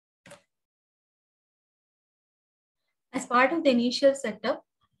As part of the initial setup,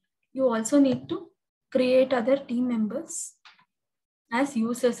 you also need to create other team members as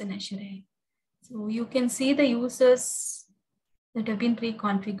users in AssureAI. So you can see the users that have been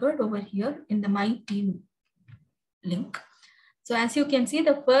pre-configured over here in the My Team link. So as you can see,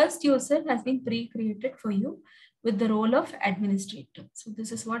 the first user has been pre-created for you with the role of administrator. So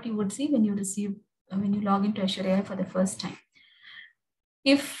this is what you would see when you log into AssureAI for the first time.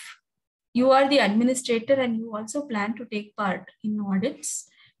 If you are the administrator and you also plan to take part in audits,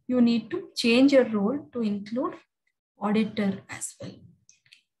 you need to change your role to include auditor as well.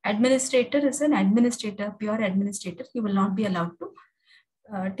 Administrator is an administrator, pure administrator. He will not be allowed to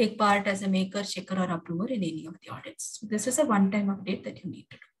take part as a maker, checker, or approver in any of the audits. So this is a one-time update that you need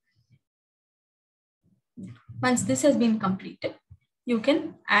to do. Once this has been completed, you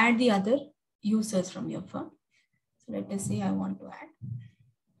can add the other users from your firm. So let us say I want to add.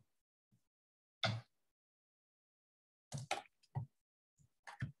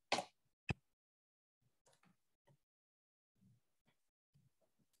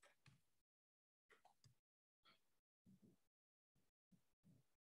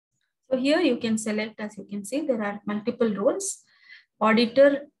 So here you can select, as you can see, there are multiple roles.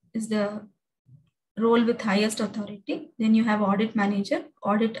 Auditor is the role with highest authority. Then you have audit manager,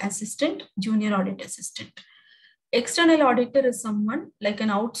 audit assistant, junior audit assistant. External auditor is someone like an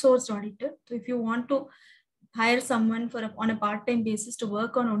outsourced auditor. So if you want to hire someone on a part-time basis to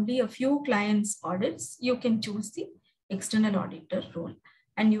work on only a few clients' audits, you can choose the external auditor role.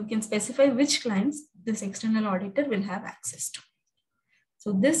 And you can specify which clients this external auditor will have access to.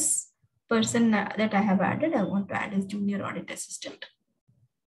 So this person that I have added, I want to add as junior audit assistant.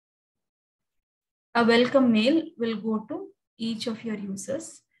 A welcome mail will go to each of your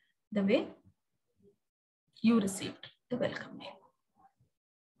users the way you received the welcome mail.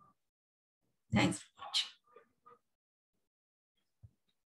 Thanks.